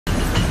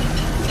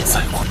再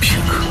过片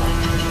刻，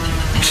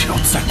只要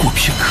再过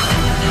片刻。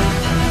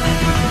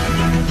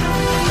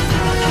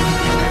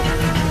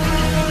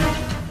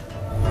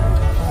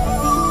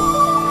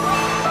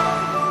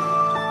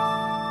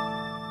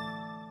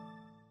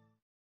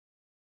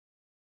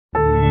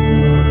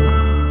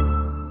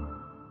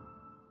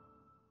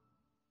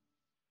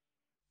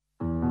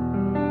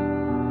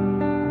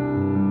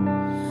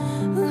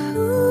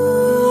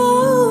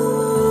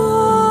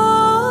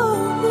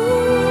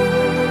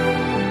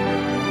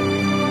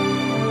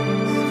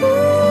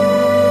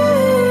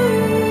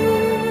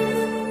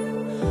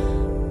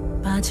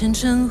 前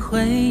尘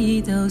回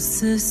忆都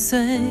撕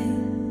碎，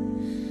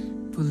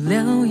不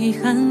留遗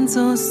憾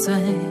作祟，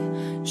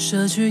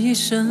舍去一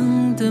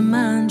生的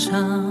漫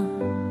长，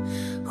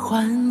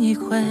换一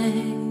回。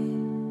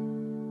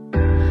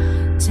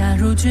假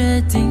如决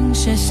定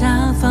卸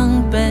下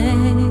防备，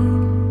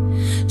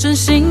真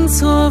心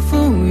错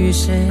付于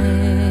谁？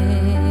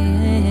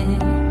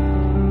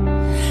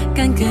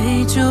敢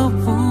给就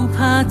不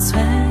怕摧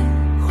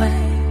毁，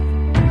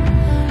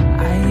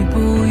爱不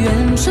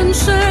愿沉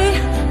睡。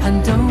 撼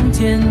动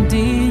天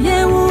地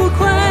也无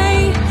愧，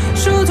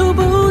殊途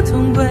不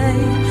同归，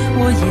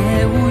我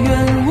也无怨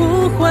无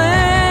悔。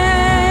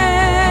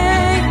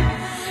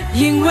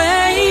因为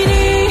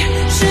你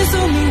是宿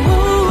命无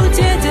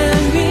解的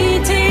谜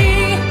题，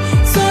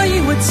所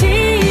以我祈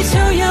求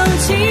有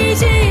奇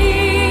迹，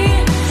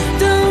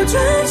斗转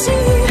星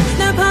移，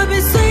哪怕被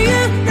岁月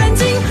燃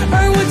尽，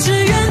而我只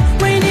愿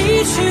为你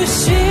去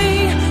行，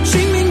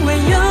寻觅为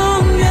永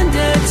远的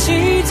奇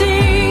迹，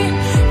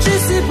至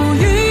死不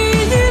渝。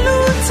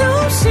 同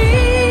行，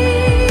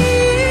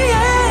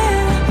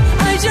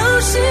爱就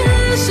是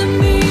生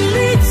命里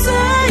最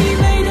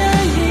美的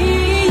意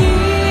义。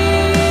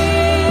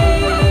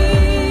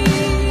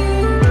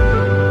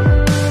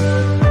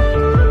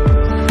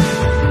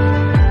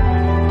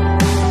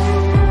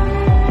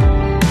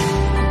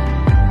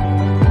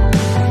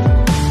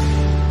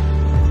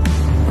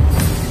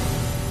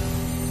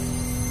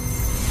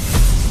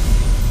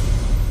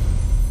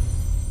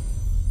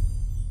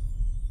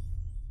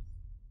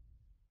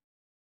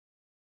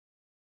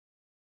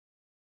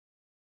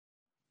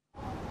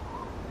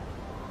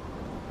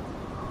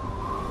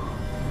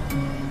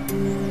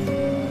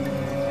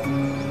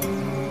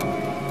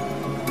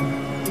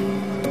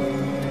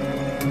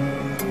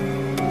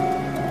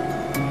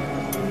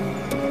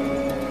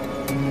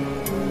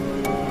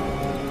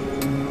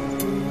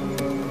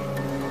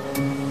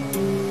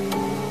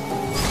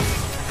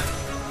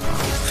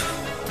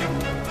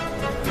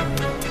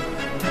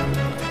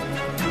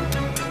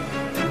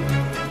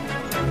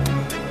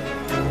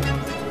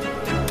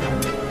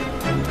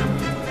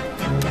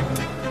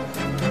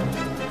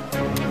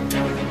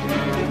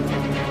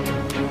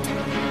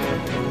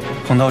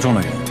红刀中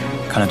的人，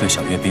看来对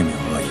小月并没有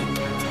恶意，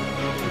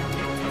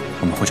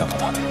我们会找到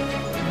他的。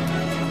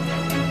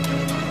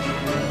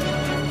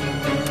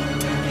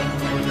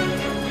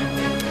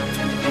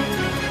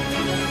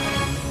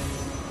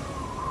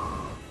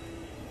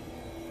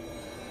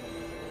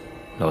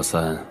老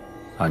三，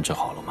安置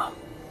好了吗？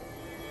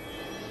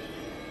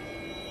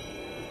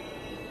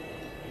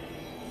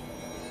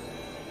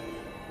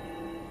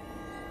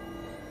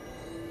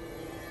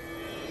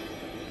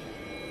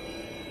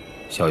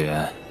小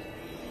袁。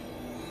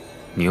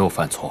 你又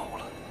犯错误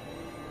了。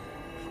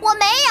我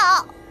没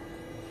有，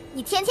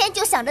你天天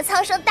就想着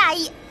苍生大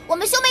义，我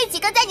们兄妹几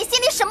个在你心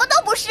里什么都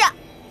不是。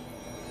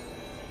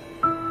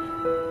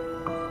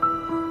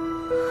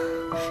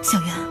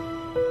小袁，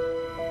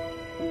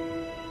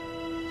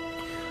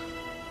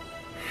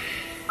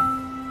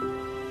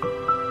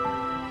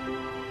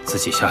自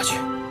己下去，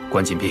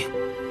关禁闭，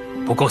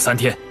不够3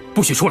天，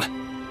不许出来。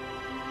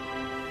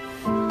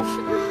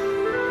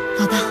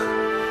老大。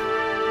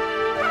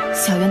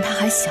 小袁他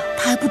还小，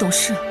他还不懂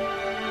事。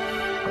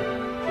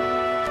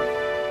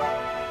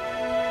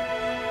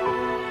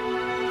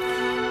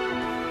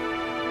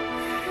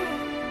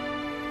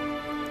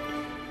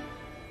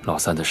老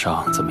三的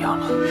伤怎么样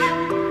了？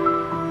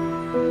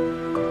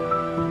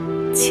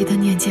齐的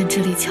念剑之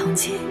力强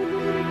劲，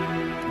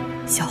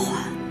小环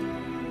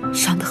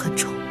伤得很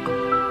重。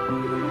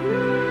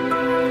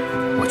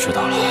我知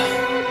道了，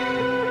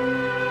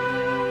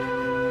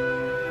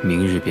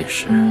明日便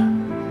是。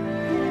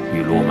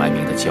 与洛埋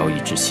名的交易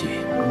之期，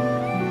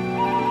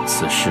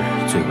此事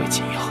最为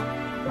紧要。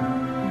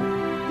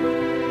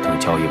等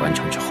交易完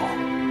成之后，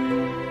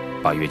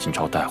把岳今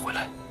朝带回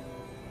来。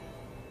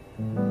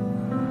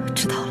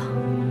知道了。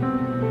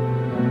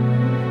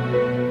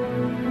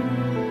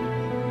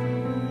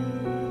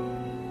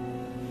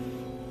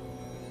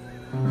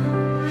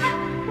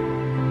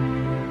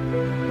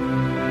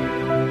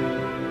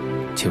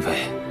清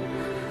妃，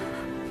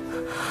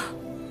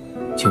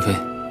清妃，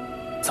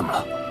怎么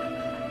了？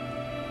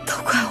 都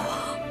怪我！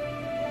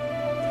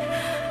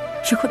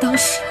如果当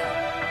时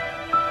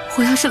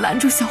我要是拦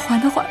住小环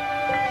的话，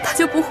他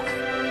就不会。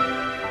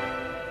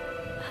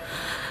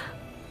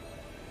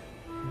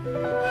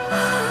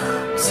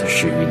此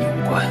事与你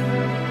无关，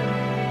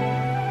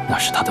那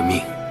是他的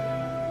命。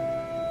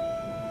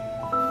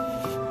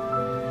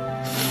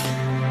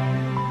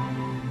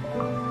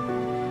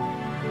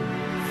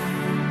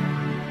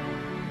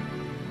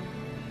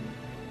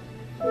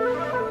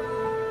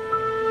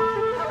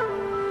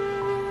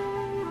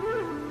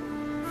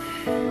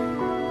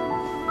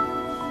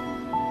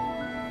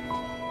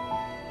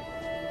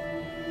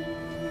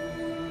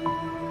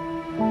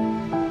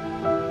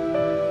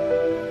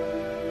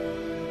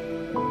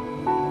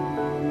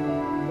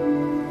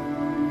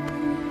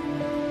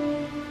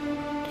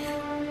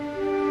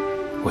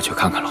我去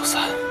看看老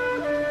三。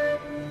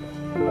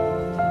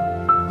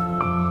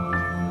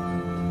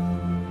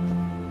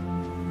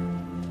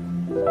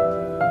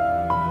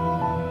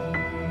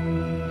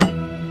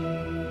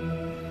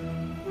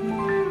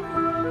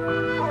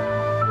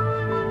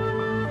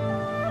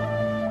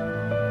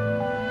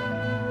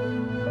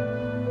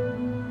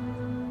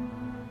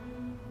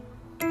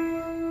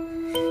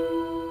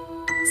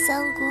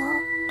三哥，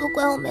都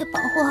怪我没保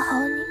护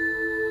好你，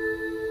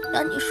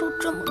让你受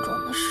这么重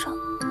的伤。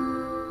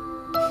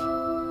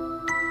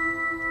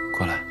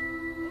过来。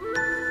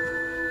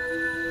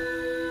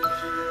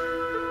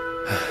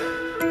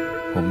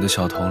我们的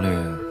小统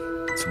领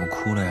怎么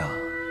哭了呀？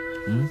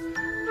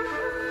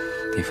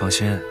你放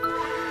心，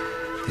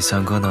你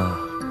三哥呢，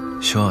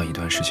休养一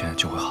段时间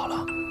就会好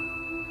了。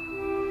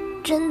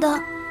真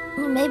的，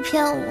你没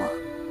骗我？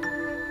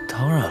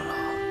当然了，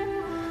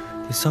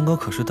你三哥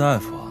可是大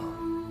夫啊，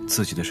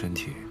自己的身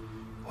体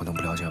我能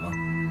不了解吗？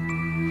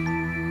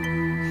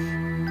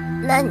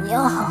那你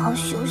要好好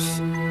休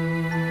息。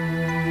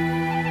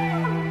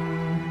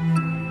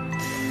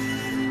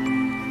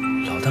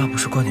老大不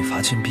是关你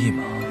罚禁闭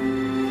吗？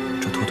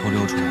这偷偷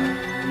溜出来，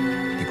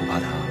你不怕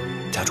他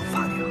加重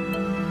罚你啊？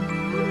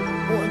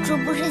我这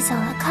不是想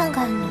来看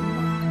看你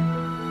吗？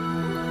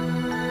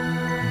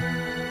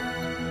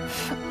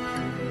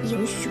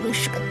殷虚伪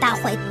是个大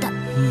坏蛋。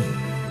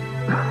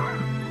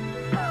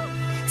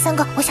三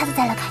哥，我下次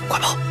再来看你。快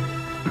跑！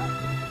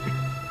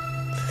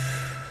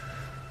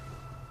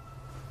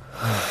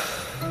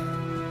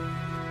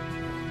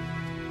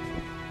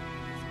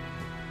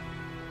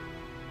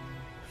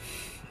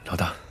老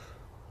大。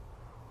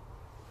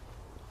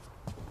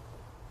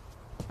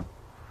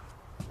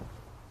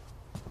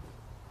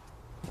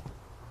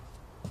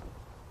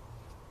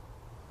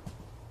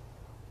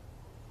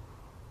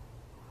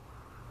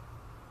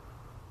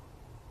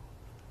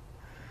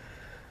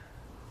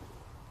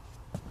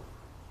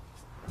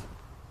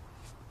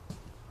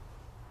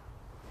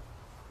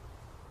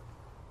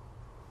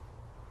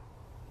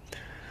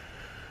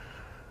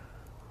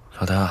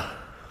老大，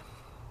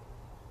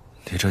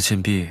你这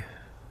禁闭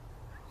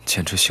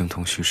简直形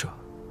同虚设。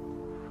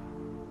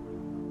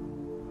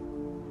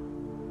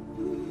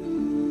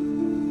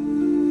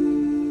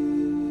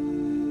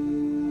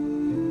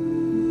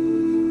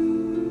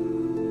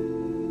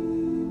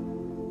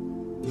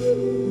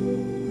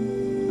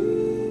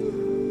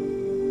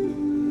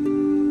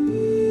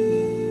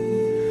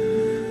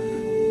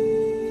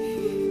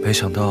没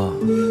想到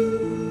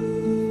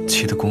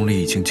其的功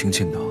力已经精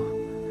进到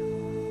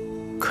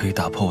可以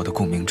打破我的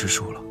共鸣之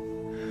术了。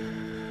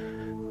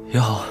也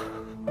好，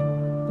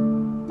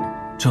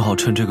正好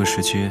趁这个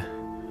时机，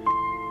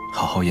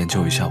好好研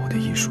究一下我的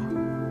艺术。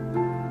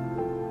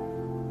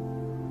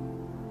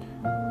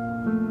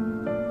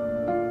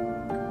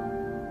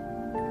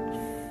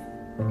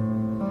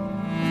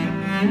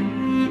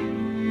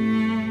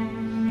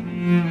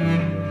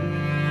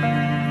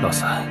老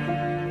三，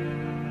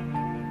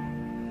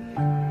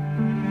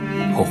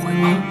后悔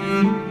吗？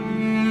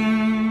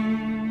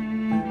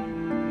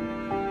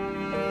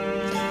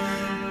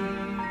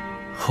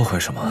后悔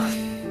什么？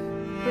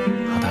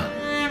老大，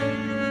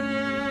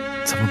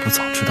咱们不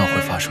早知道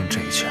会发生这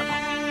一切吗？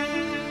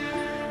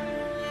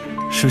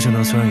事情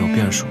呢虽然有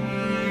变数，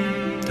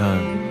但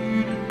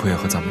不也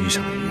和咱们预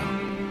想的一样？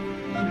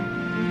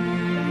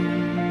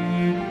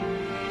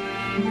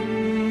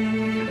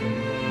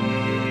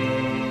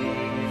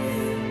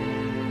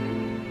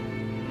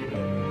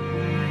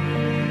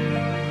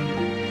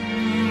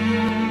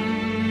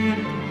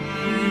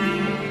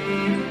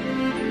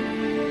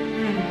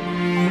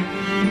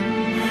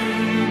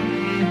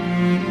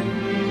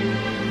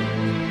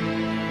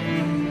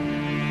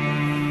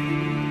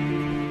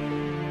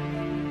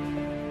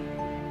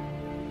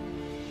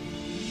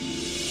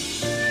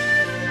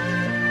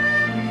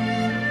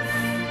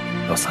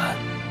老三，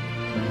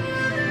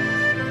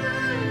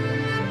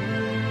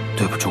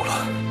对不住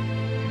了。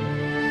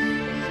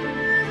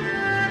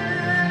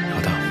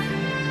老大，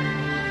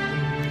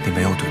你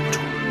没有对不住，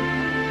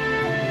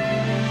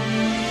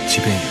即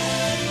便有，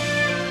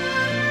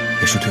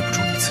也是对不住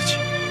你自己。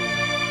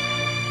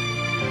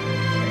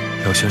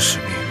有些使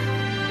命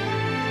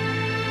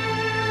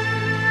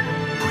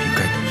不应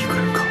该你一个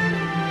人扛。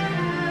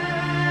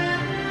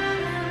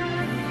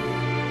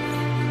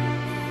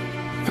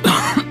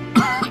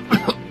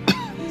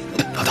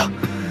老大，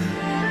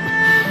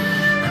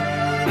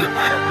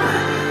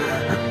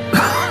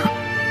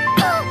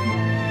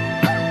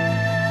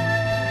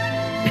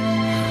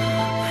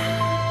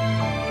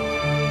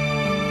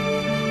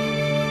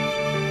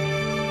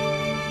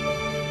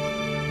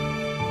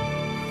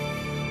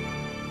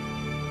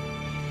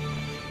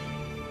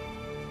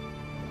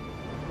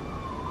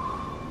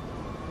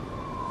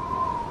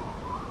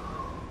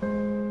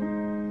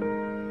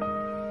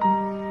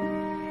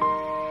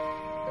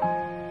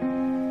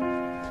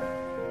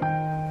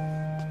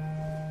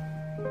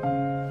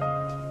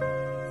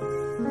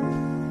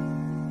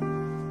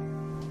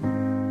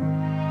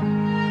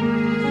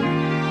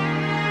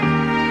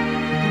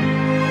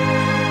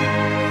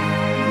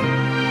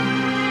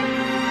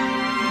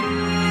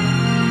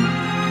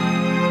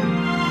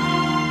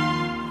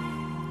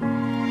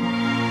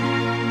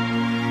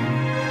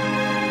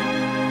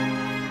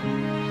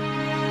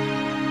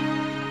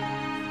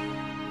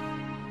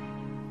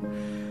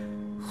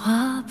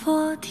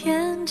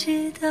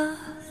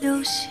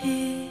熟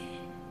悉，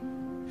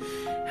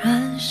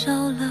燃烧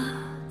了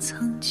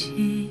曾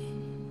经，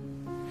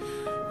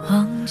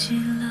忘记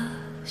了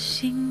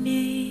姓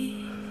名。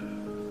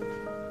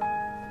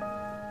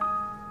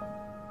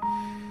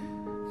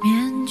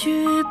面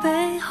具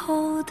背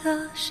后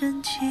的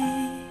深情，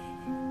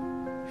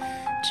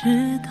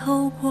只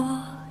透过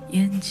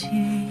眼睛，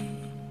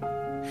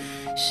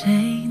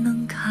谁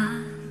能看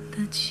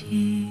得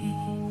清？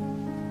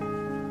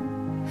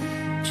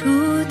注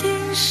定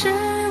是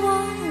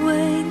我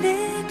为你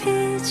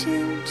披荆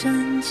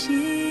斩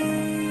棘，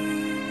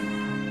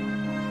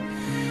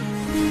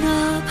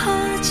哪怕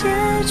结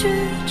局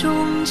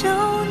终究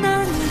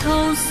难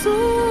逃宿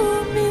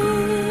命，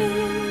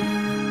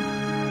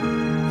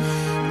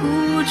孤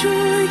注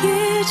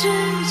一掷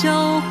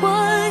交换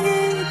一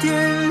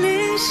点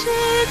灵犀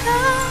的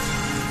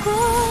共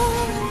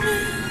鸣，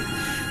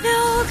留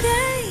给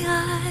爱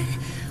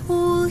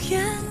无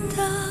言的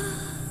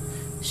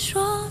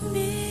说明。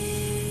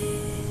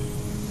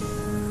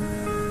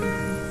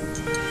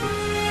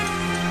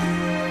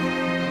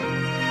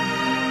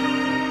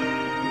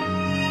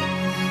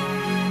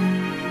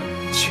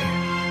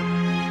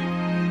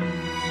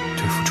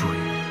这副注语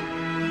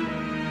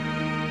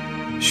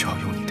需要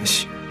用你的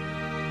血。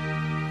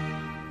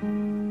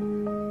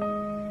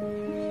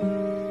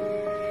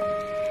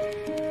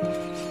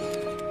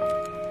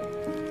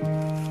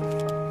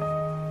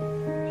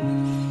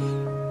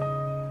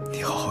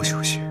你好好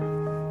休息。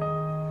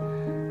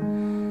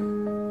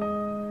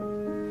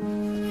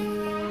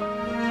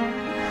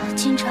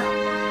今朝，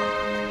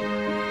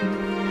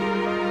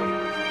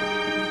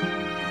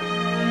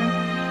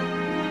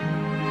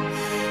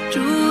注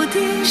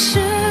定是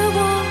我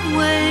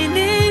为你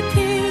披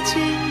荆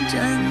斩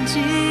棘，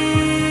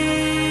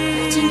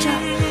今朝，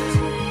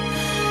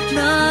哪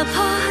怕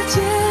结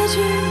局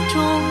终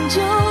究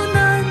难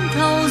逃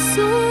宿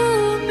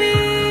命，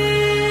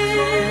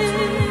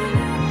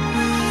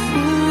孤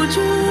注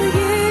一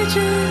掷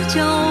交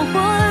换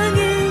一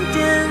点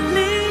灵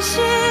犀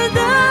的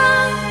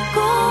共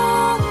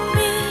鸣，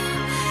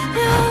留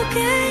给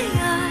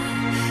爱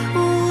无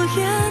言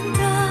的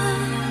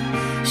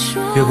说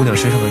明。月姑娘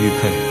身上的玉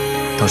佩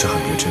倒是很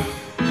别致。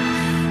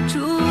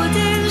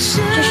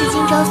这是今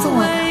朝送我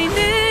的。为你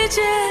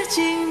竭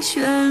尽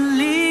全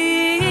力，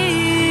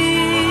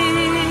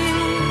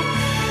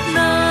哪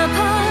怕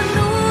努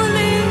力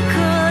可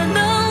能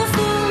付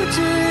之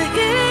一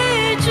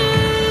炬，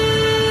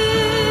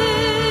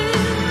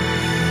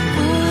不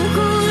顾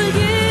一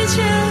切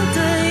对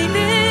你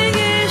一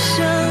生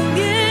一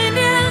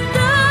念的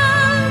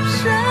深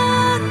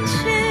情，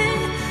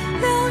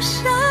留下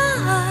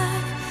爱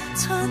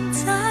存在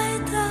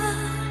的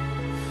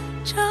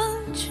证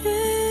据。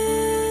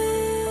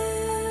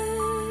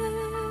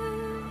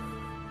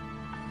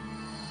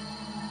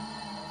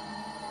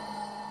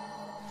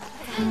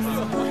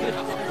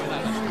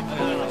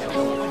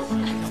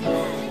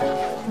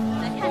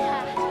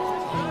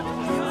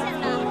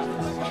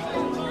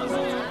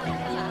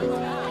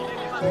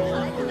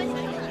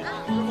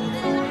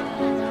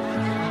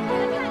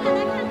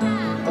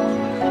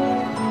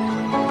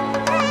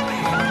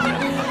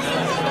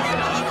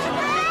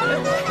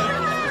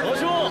罗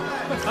叔，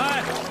哎。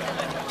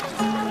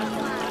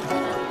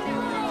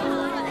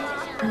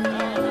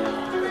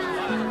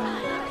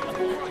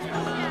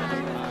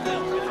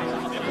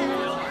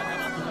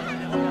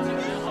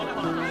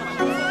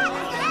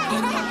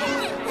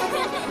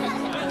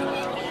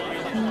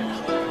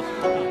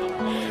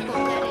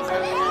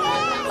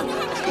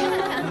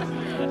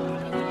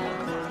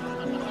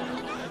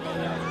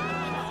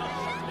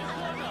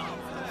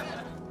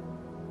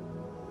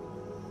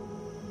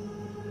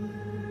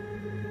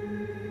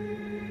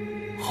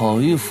好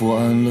一幅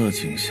安乐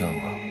景象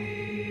啊！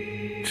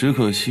只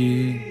可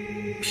惜，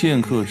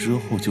片刻之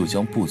后就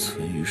将不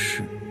存于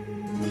世。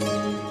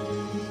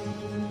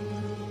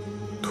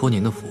托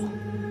您的福。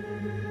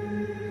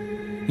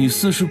你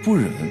似是不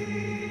忍，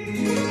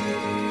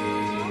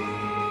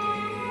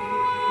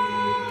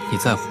你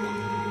在乎吗？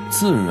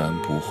自然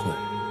不会。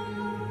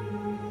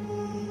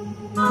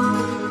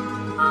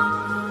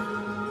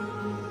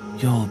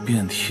要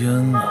变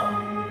天了。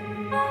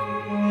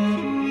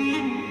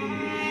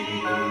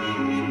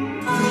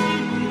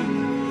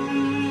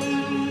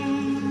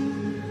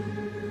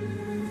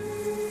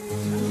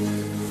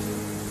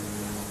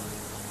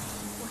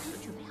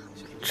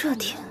这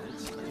天，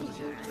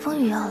风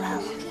雨要来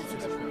了，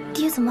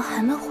爹怎么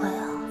还没回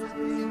啊？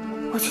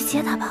我去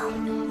接他吧。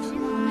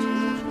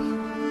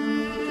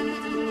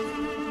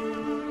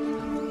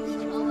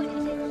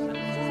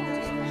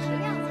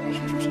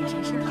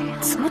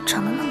怎么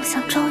长得那么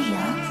像昭言？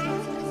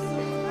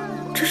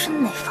这是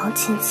哪房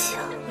亲戚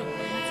啊？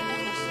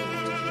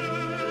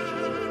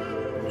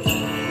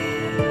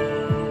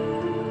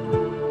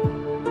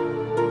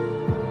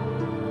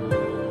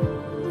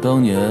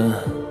当年，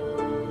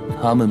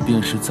他们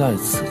便是在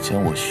此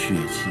将我血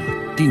迹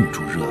定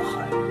住热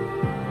海。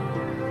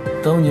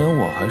当年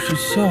我还是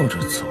笑着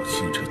走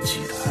进这祭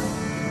坛，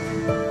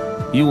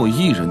以我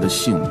一人的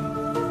性命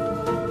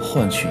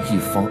换取一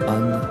方安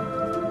乐。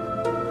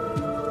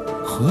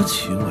何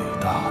其伟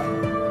大呀！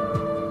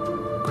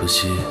可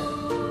惜，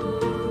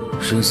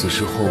生死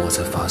之后，我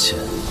才发现，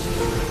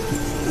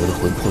我的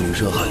魂魄与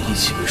热海一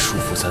起被束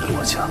缚在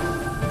洛家。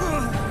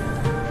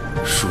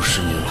数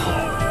十年后，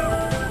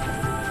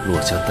洛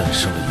家诞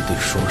生了一对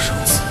双生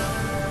子，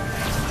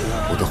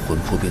我的魂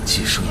魄便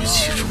寄生于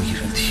其中一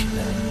人体内。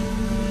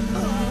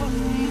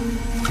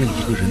另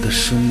一个人的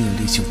生命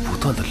力竟不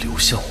断地流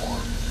向我，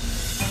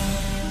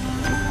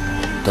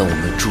但我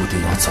们注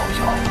定要早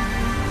夭。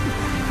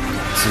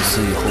自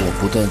此以后，我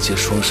不断借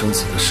双生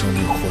子的生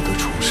命获得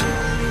重生。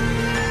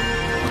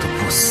我的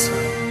不死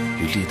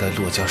与历代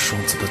洛家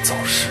双子的早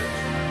逝，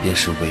便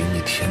是违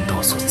逆天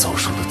道所遭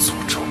受的诅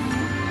咒。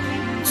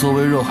作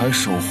为热海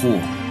守护，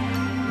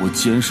我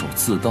坚守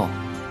自盗。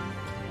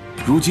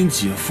如今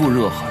解缚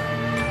热海，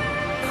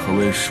可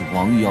谓是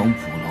亡羊补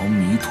牢，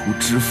迷途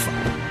知返。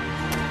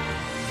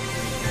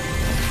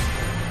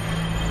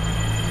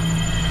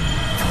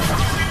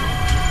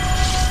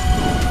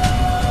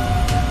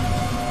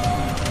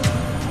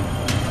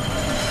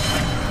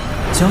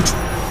家主，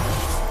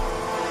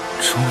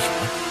昭言，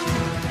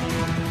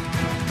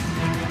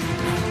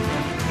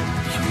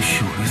杨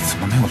旭伟怎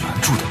么没有拦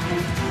住他？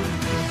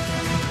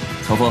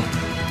曹峰，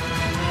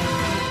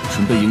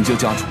准备迎接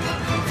家主，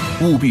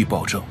务必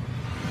保证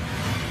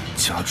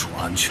家主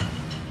安全。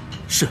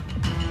是。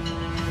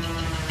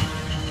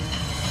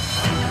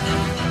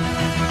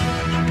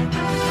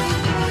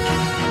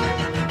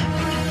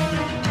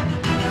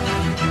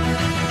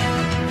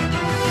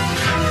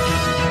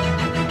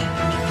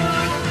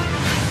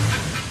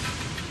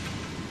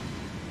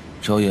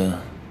昭言，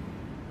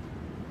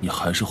你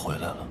还是回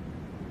来了。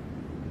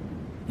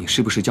你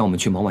是不是将我们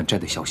去毛碗寨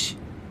的消息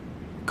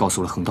告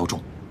诉了横道众？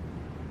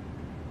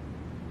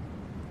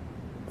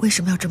为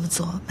什么要这么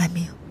做，埋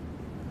名？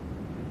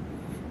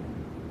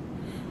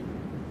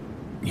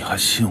你还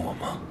信我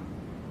吗？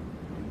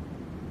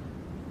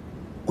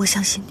我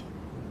相信你。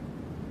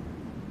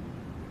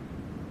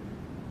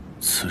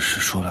此事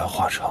说来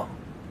话长。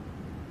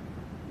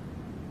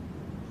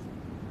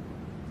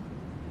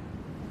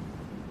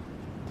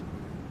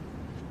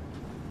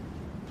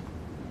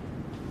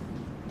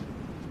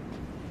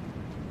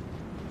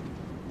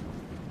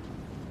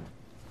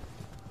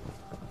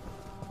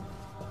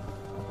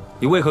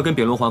你为何跟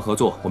扁络桓合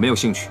作？我没有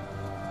兴趣。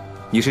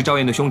你是昭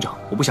言的兄长，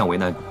我不想为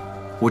难你，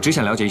我只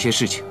想了解一些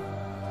事情，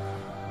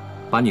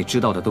把你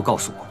知道的都告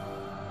诉我。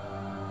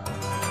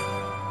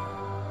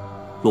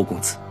洛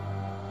公子，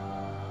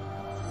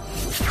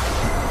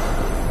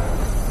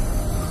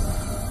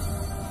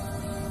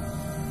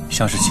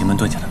像是奇门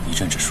遁甲的迷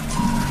阵之术。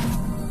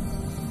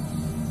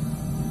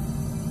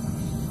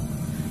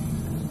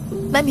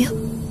埋名，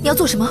你要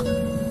做什么？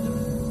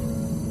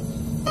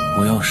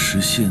我要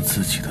实现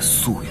自己的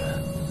夙愿。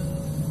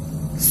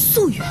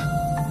夙愿？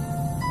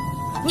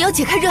你要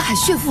解开热海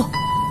血缚？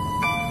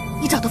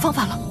你找到方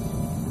法了？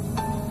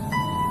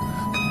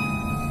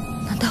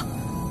难道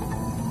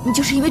你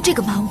就是因为这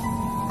个瞒我？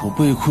我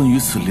被困于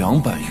此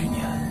200余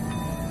年，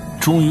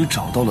终于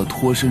找到了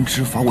脱身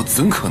之法，我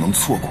怎可能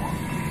错过？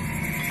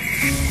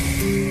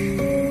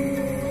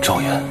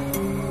昭言，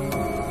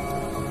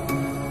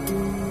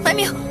埋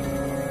名，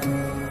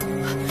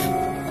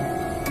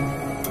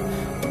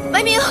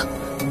埋名。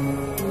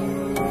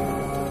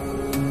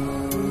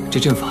这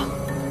阵法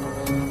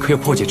可有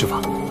破解之法？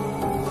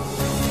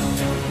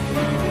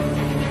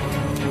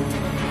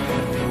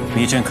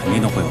迷阵肯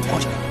定都会有破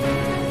绽。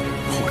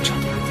破绽？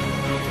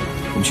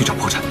我们去找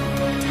破绽。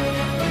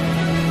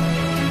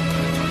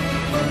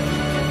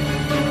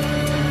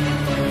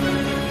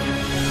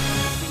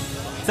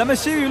咱们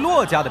西域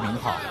洛家的名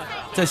号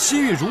在西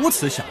域如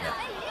此响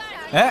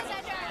亮，哎，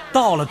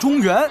到了中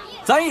原，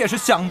咱也是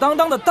响当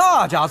当的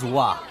大家族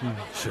啊。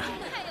是，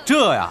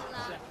这呀，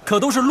可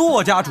都是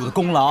洛家主的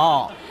功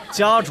劳。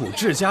家主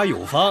治家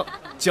有方，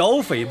剿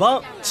匪帮，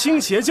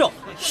清邪教，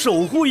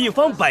守护一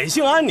方百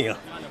姓安宁。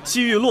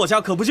西域洛家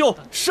可不就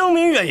声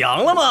名远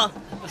扬了吗？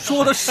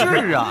说的是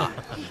啊，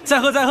再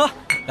喝再喝，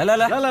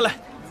来。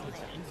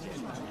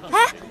哎，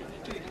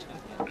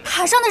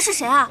塔上的是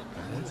谁啊？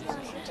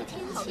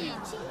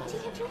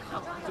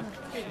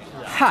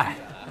嗨，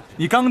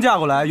你刚嫁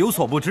过来有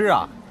所不知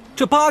啊，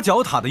这8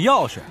角塔的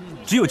钥匙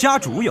只有家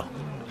主有，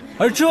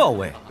而这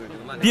位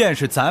便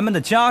是咱们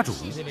的家主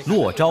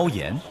洛昭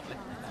言。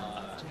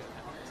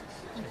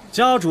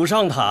家主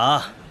上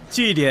塔，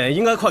祭典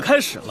应该快开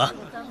始了，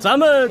咱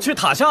们去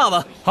塔下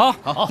吧。好，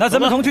那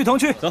咱们同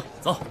去。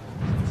走。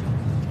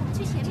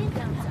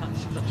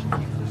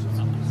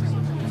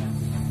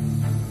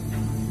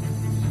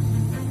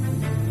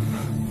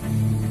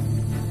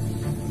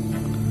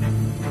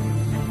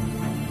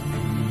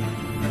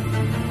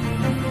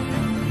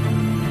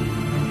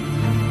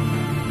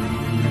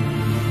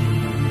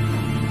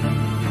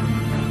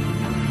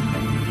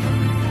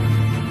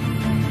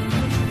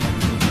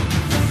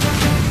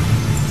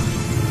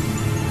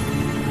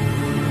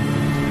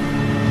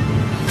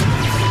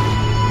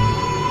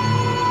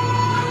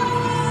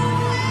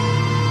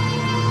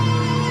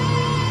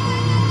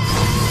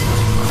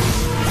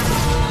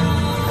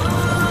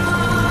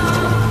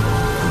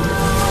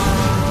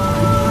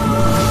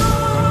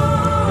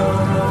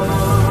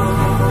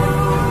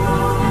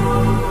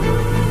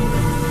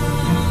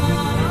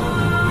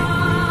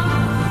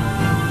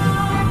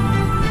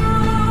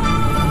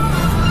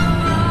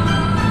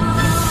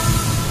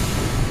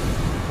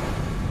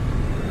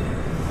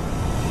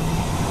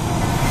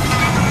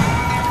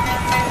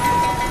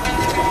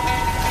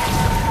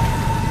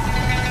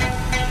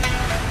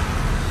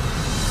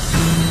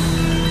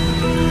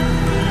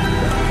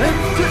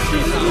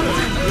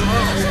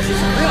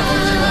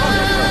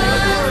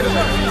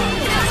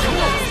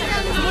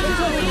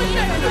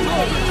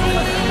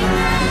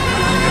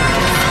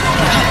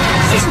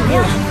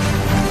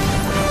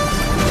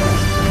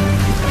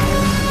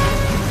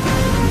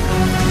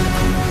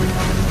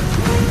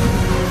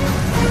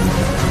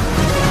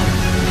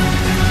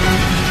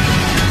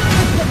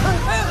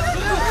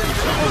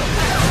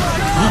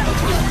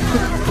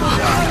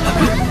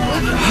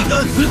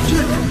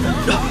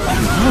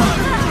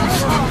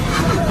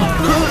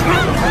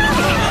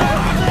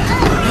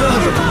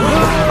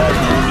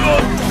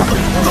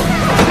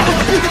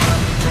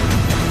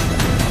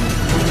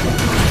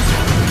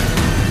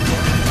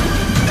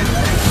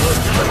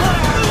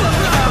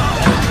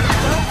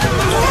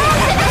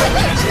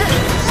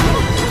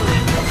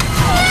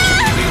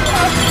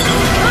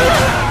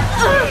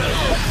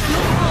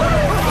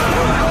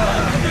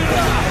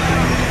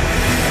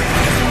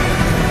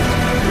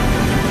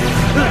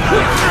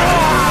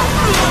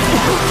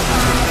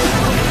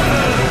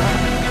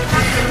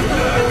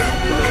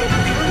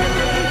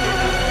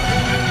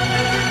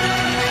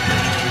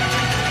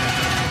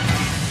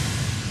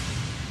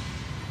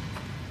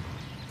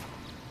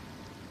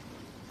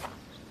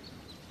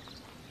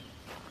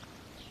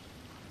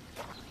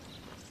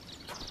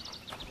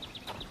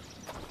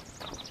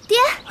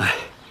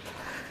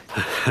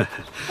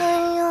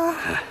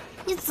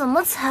怎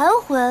么才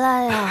回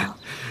来呀？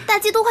大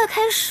祭都快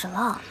开始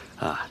了。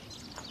啊，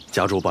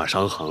家主把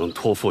商行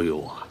托付于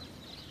我，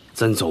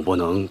咱总不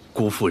能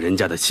辜负人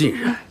家的信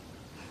任。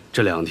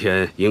这2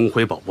天银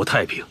辉堡不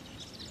太平，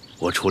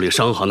我处理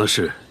商行的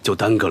事就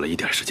耽搁了一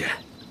点时间。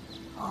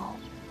哦，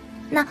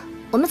那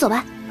我们走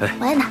吧。哎，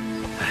我来拿。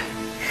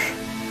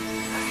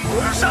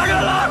杀人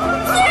了！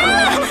死人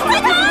了！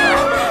快逃！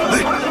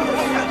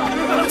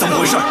哎，怎么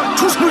回事？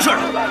出什么事了？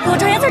洛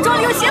昭言在庄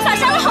里用邪法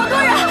杀了好多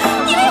人，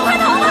你们也快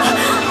逃吧！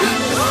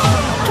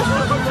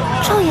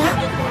昭言，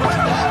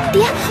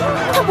爹，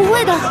他不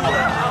会的。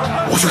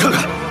我去看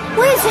看。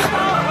我也去。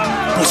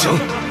不行，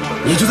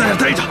你就在这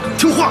待着，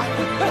听话。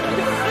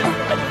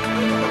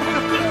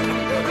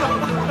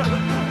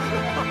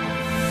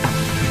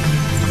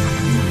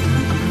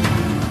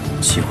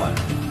奇怪了，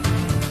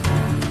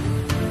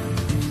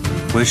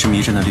维持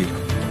迷阵的力量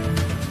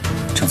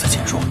正在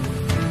减弱。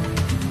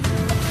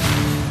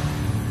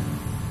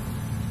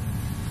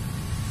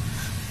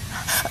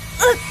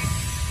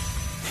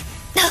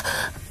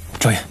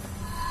昭言，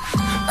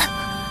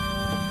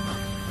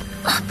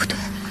不对，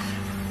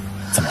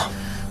怎么了？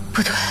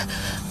不对，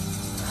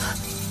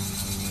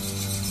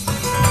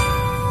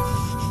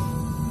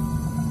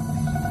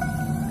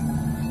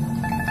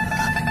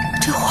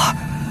这会儿，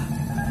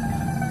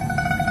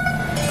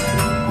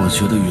我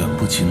觉得远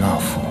不及那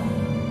幅。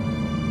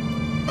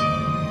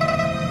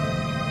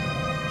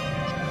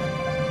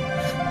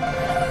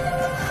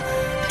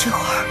这会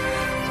儿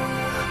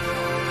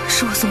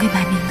是我送给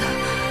埋名的，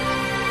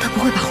他不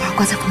会把画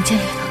挂在房间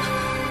里的。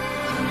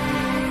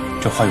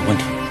这画有问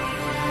题。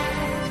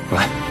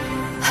来，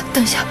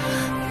等一下。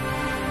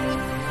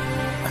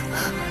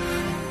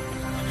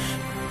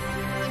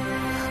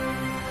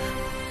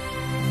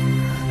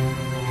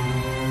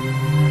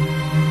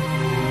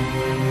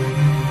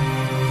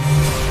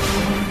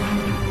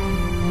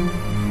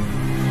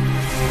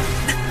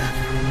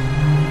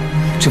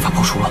阵法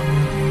破除了。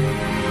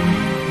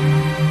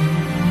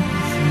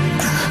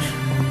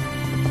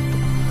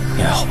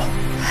你还好吧？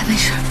还没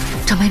事，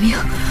长埋名。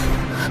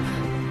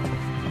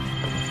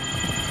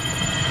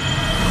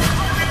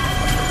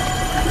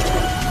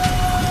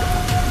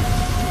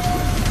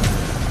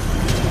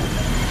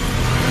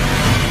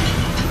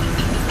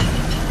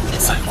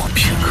再过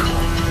片刻，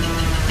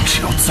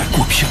只要再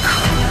过片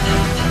刻。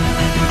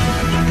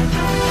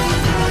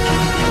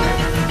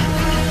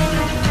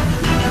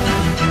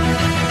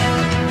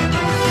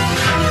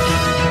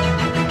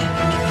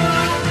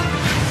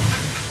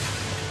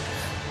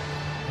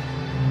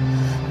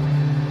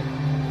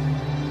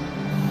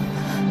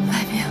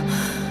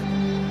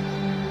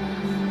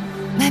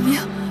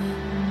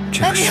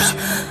这个事情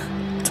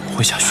怎么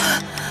会下去？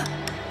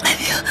埋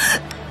名，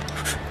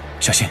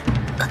小心，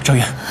昭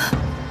言。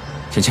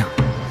贤清，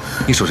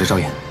你守着昭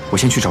言，我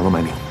先去找洛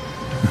埋名。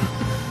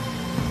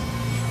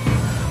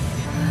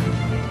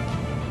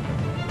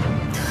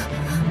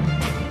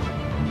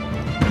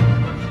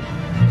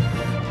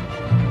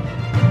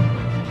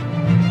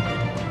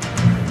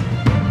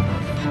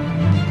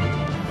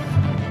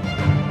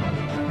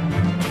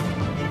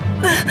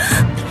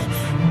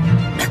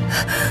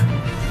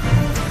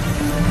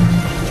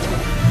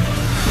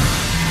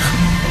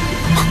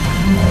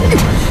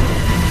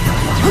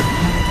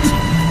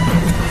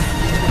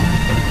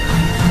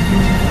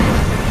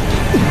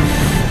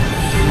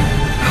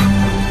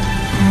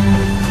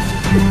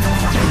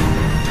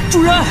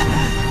主人，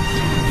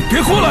你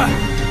别过来！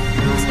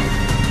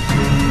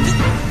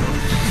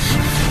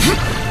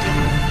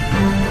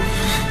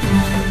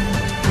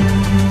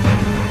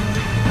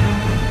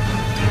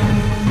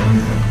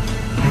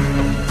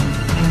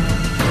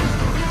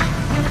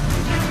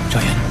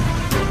昭言，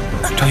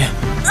昭言，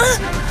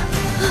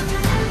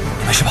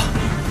没事吧？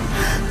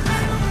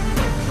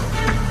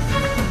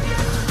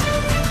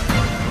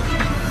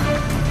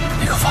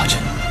那个法阵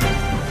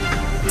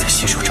在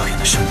吸收昭言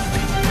的生命力。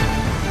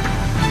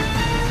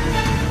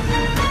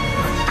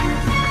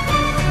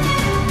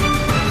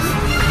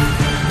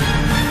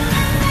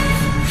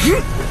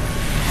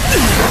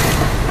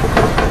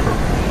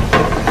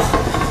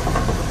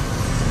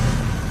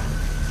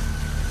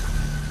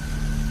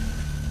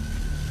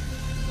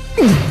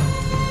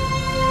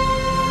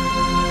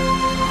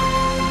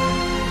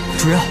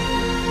主人，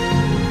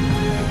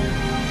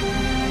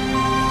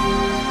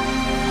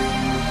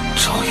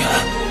昭言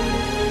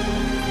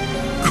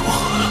如何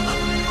了？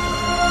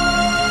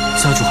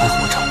家主还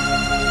活着。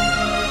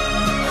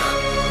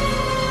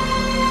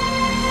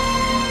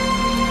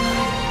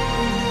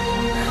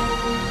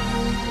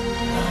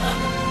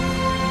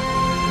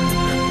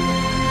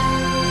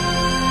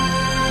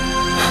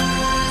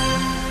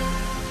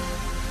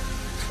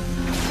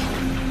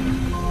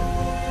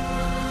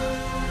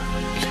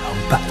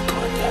200多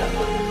年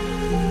了。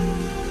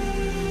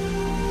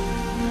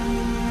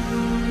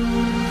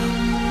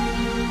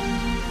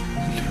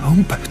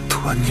200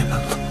多年了。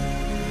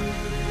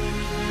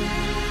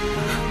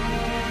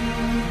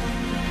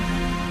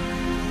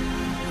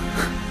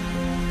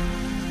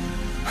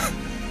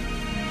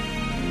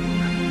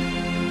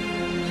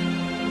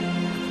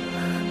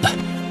来，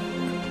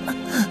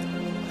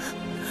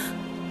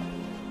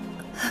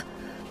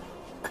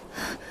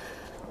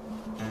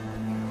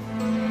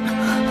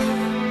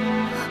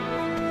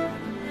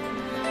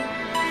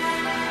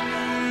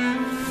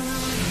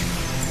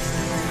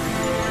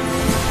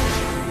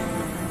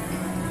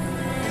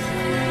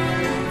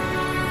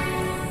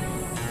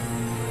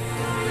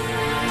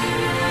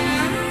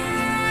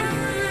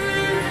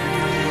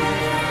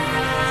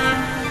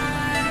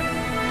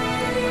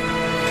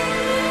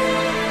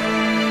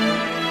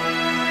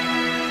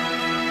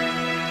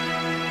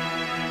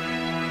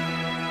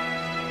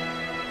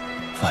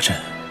法阵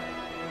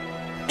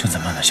正在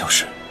慢慢消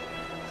失。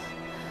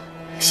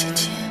贤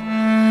妻，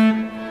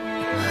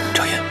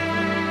赵岩，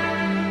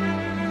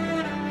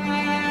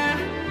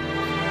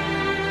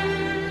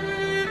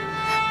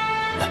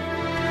来，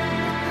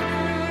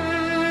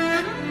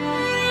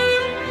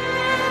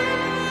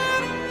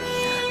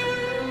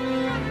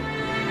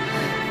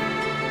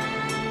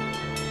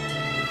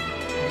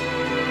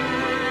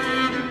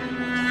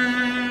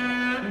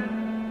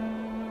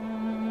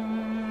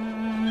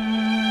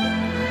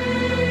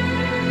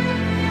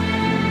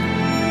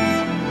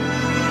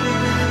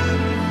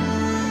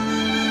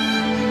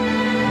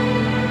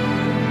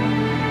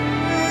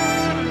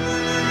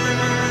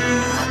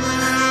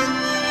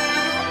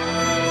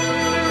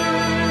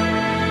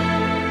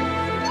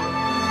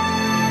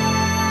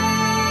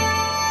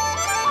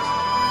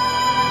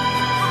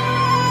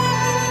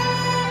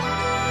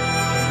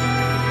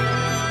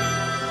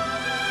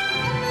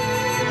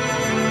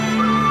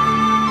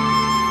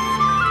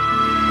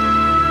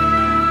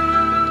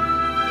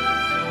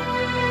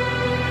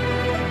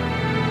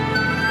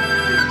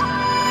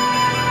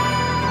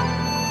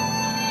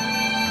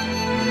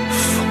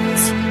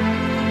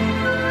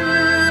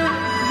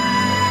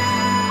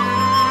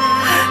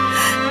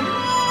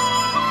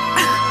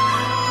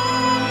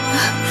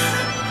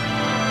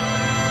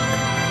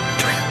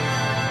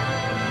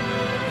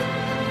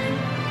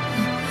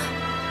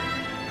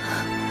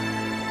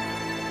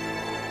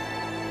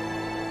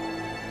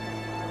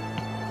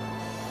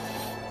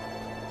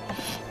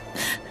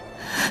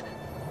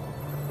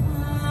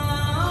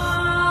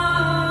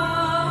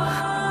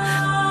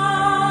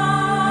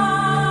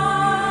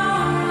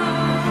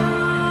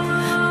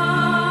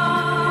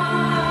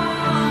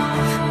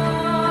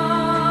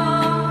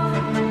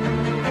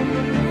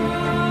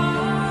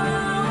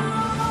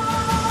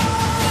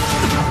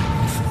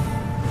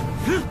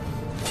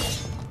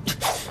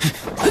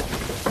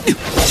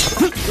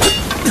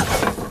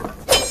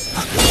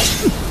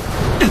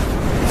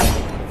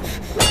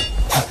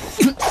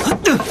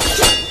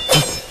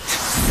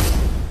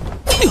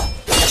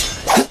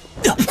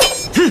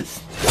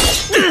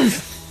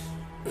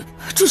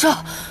住手！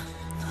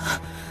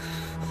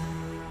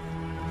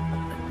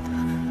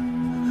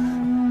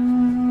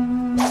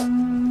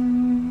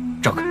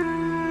让开！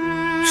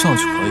上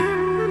去可以，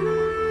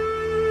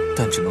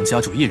但只能家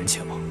主一人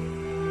前往。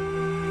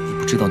你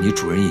不知道你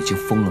主人已经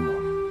疯了吗？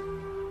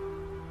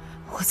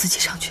我自己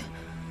上去。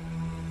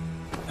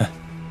哎，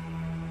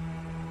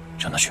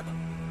让他去吧。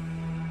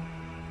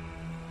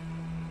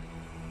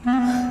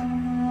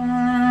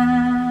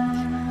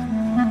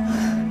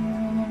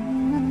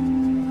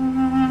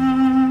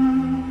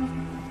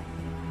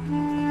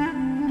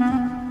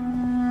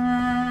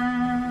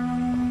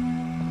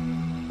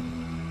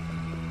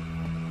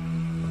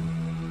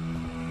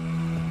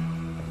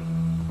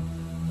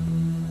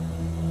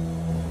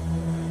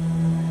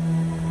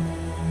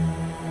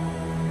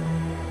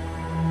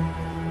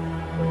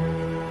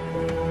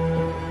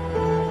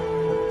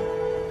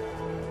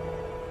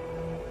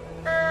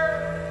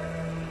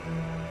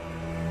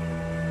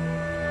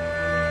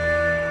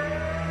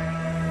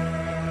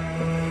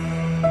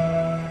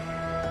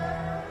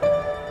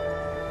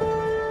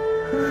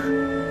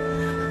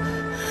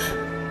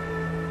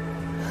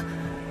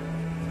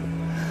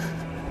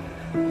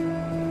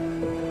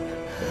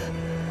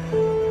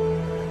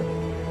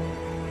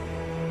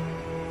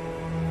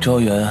昭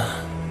妍，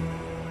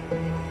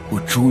我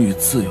终于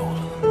自由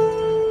了，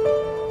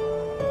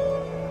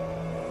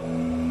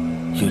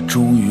也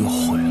终于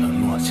毁了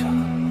洛家。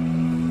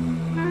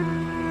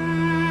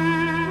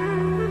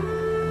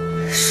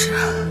是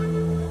啊，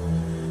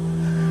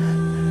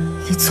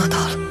你做到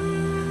了。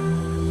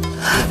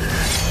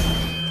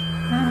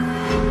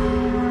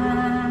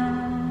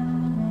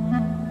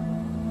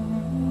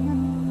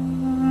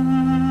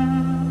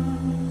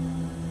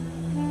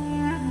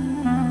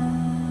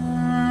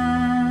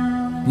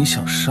你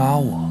想杀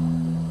我？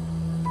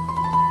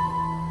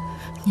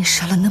你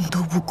杀了那么多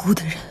无辜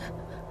的人，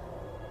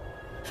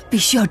必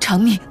须要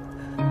偿命。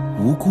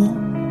无辜？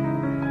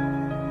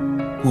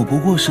我不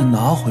过是拿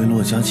回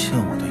洛家欠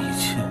我的一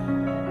切。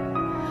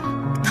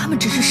他们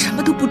只是什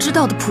么都不知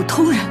道的普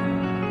通人，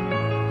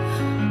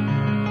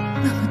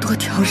那么多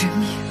条人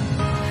命，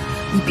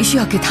你必须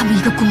要给他们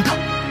一个公道。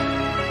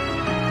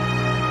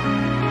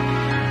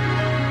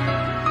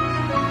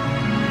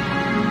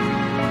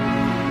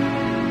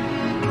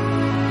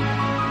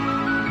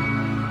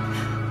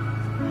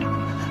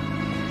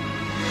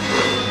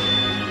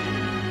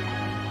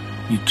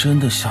你真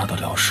的下得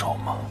了手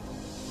吗？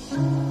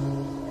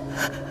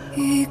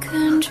一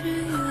根枝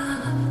桠，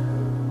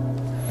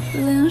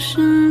两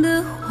生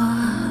的花，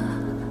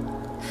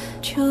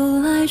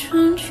秋来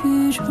春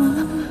去中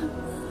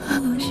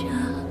落下，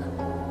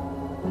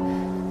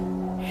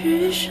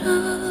日上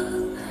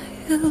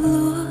月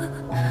落，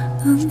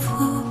能否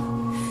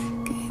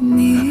给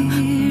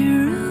你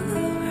柔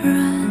软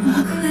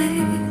回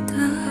答？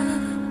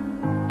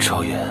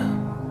昭妍，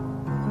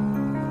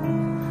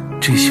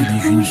这些人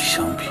与你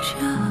相比，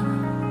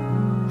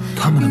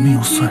他们的命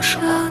又算什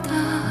么？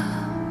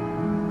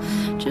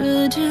这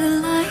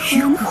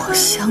与我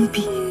相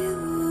比，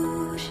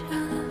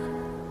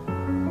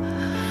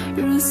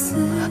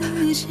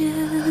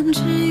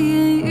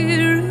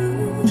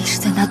你是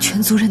在拿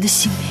全族人的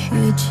性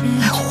命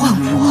来换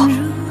我。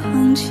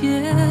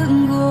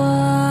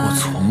我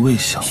从未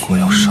想过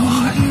要伤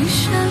害你。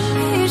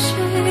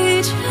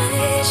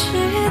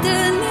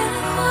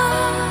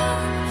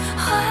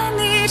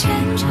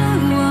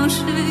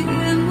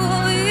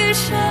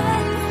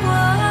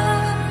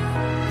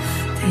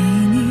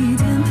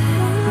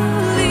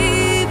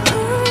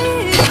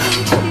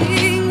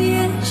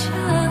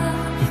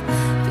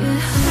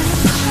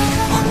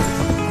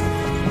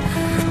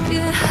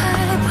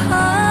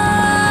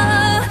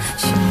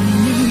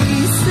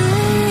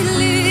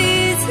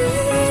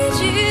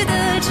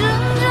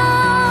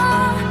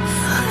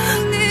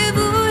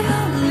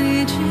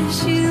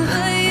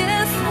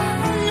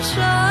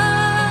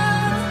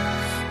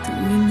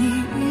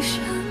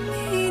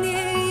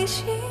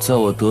在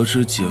我得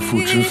知姐父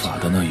之法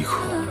的那一刻，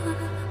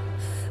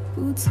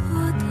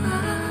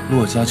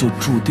洛家就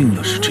注定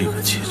了是这个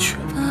结局。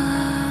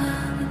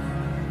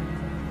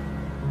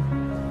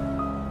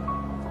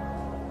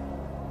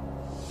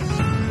你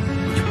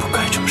不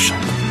该这么伤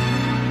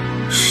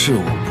我，是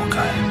我不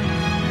该。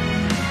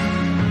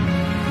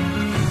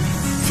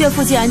岳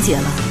父既然结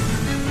了，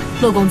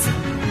洛公子，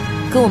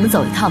跟我们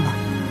走一趟吧。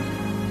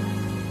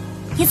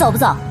你走不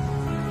走？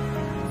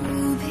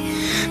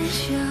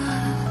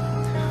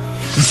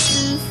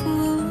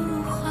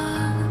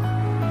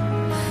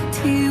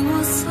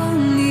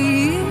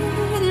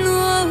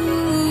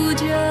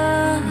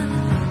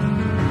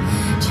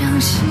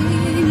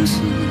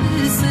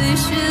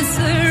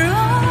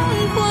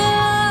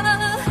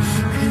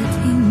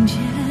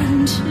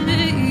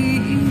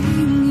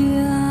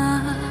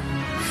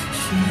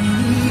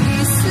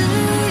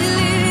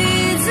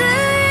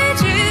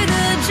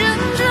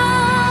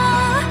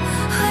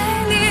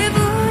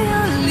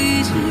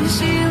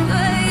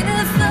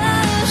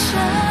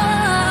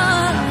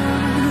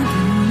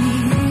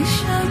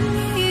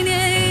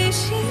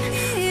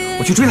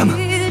我去追他们。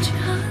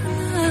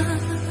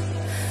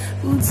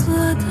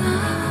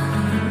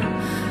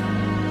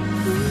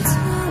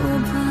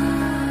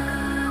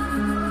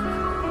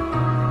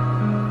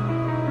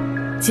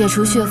解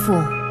除血妇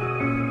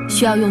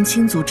需要用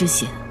亲族之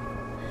血，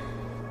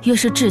越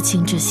是至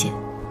亲之血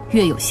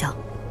越有效。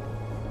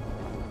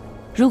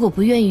如果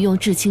不愿意用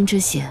至亲之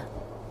血，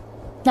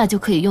那就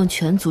可以用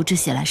全族之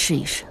血来试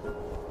一试。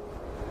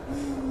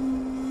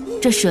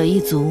这舍一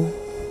族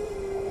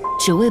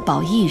只为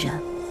保一人，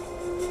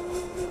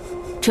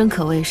真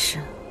可谓是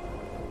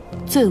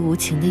最无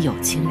情的有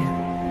情人。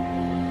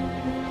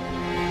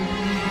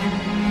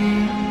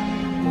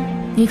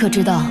你可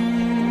知道，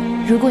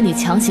如果你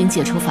强行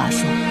解除法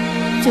术，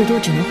最多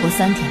只能活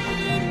3天吧，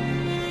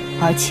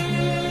而且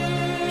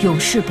永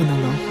世不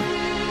能轮回。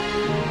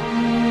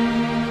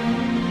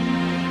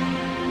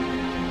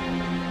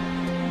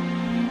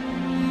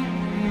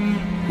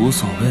无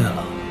所谓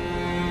了，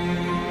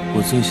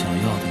我最想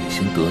要的已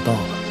经得到了。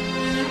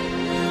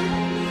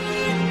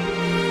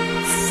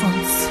疯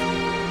子！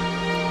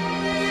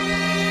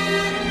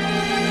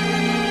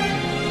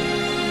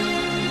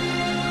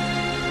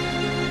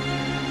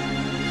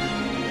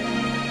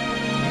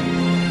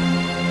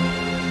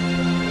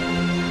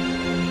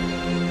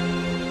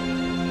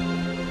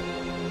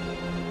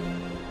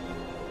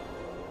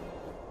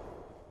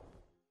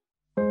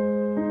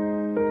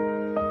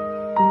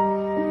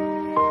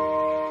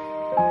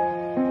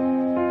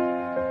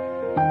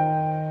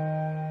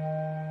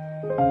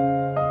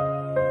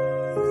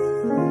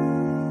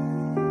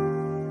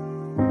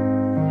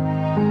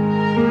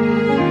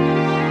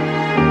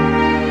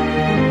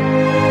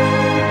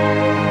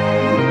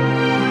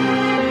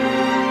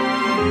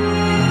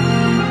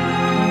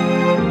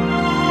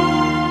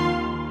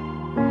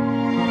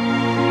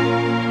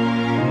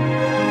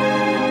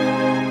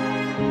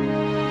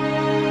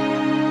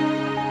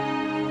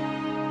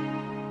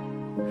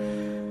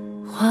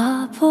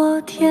划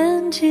破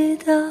天际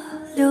的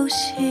流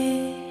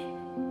星，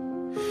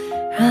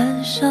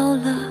燃烧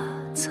了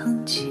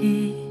曾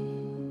经，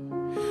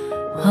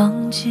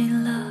忘记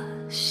了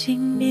姓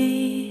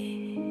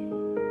名。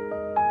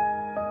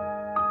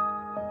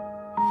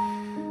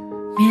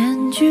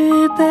面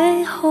具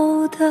背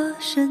后的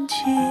深情，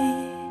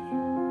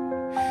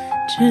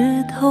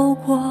只透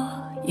过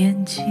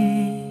眼睛，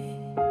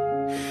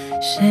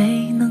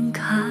谁能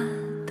看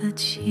得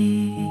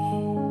清？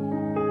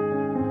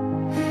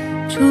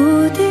注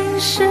定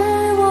是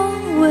我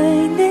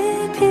为你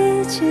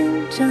披荆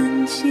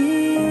斩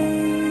棘，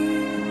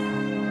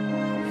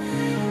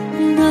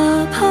哪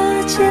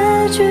怕结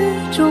局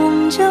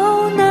终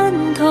究难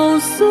逃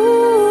宿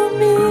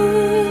命，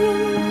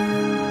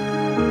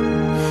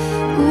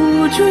孤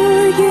注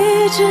一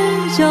掷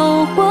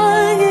交换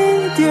一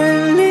点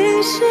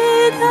灵犀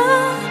的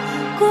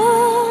共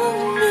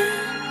鸣，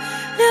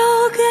留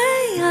给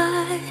爱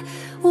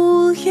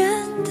无言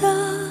的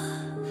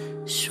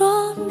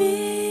说明。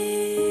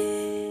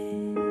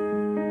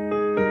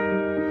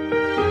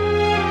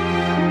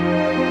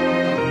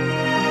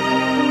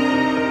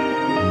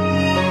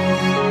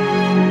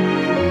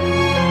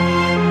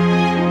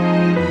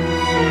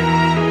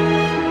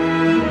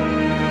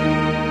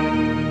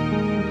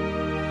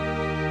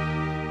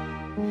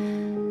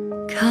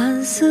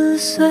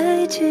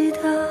堆积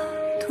的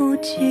图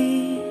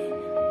迹，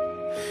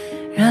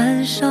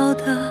燃烧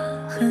的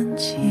痕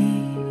迹，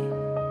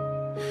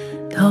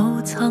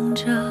都藏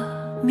着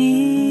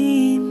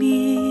秘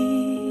密。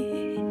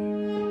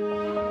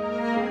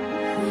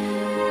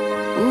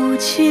不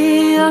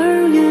期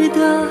而遇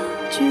的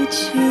剧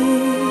情，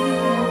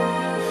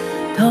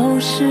都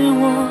是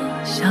我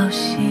小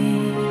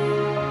心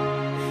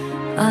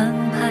安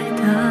排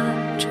的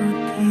注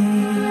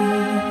定，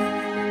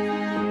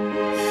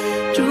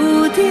注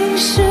定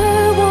是